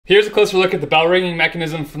Here's a closer look at the bell ringing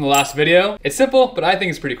mechanism from the last video. It's simple, but I think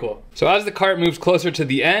it's pretty cool. So as the cart moves closer to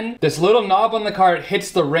the end, this little knob on the cart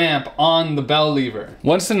hits the ramp on the bell lever.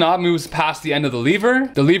 Once the knob moves past the end of the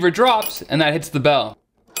lever drops and that hits the bell.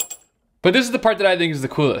 But this is the part that I think is the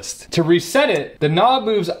coolest. To reset it, the knob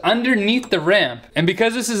moves underneath the ramp. And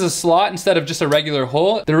because this is a slot instead of just a regular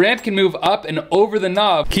hole, the ramp can move up and over the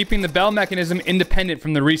knob, keeping the bell mechanism independent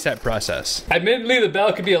from the reset process. Admittedly, the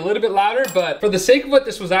bell could be a little bit louder, but for the sake of what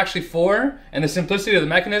this was actually for, and the simplicity of the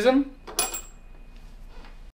mechanism,